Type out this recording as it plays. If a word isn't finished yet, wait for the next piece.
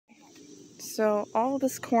So all of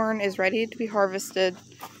this corn is ready to be harvested,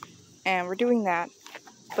 and we're doing that.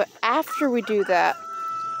 But after we do that,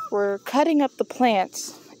 we're cutting up the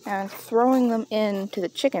plants and throwing them into the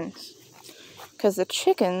chickens, because the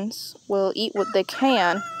chickens will eat what they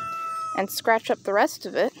can and scratch up the rest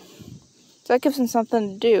of it. So that gives them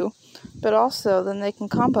something to do, but also then they can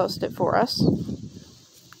compost it for us.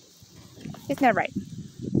 Isn't that right?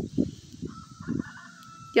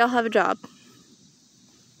 Y'all have a job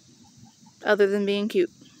other than being cute.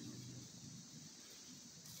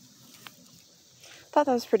 Thought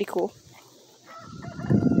that was pretty cool.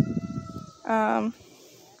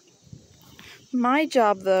 My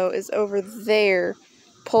job though is over there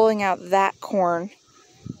pulling out that corn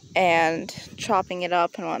and chopping it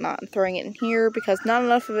up and whatnot and throwing it in here because not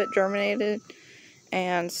enough of it germinated,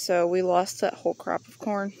 and so we lost that whole crop of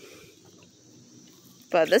corn.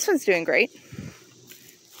 But this one's doing great.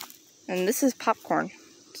 And this is popcorn,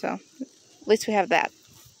 so at least we have that.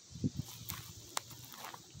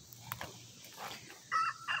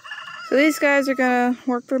 So these guys are gonna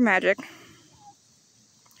work their magic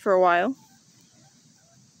for a while.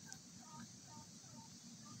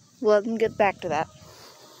 We'll let them get back to that.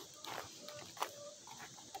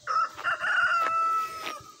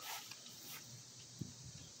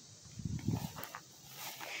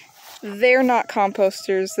 They're not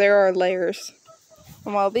composters, they're our layers.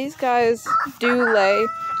 And while these guys do lay,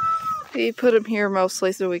 we put them here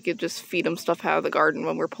mostly so we could just feed them stuff out of the garden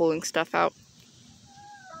when we're pulling stuff out.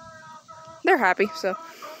 They're happy, so.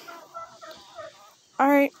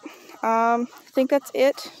 Alright, I think that's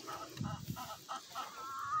it.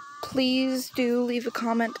 Please do leave a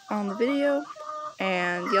comment on the video,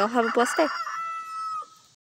 and y'all have a blessed day.